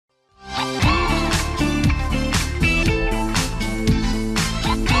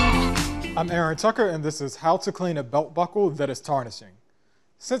I'm Aaron Tucker, and this is how to clean a belt buckle that is tarnishing.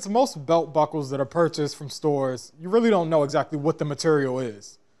 Since most belt buckles that are purchased from stores, you really don't know exactly what the material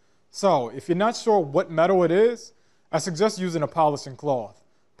is. So if you're not sure what metal it is, I suggest using a polishing cloth.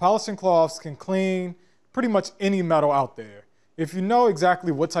 Polishing cloths can clean pretty much any metal out there. If you know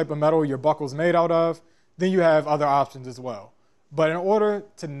exactly what type of metal your buckle is made out of, then you have other options as well. But in order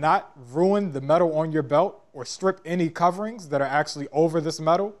to not ruin the metal on your belt or strip any coverings that are actually over this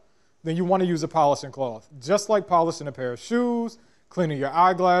metal, then you want to use a polishing cloth. Just like polishing a pair of shoes, cleaning your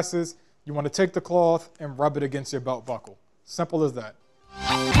eyeglasses, you want to take the cloth and rub it against your belt buckle. Simple as that.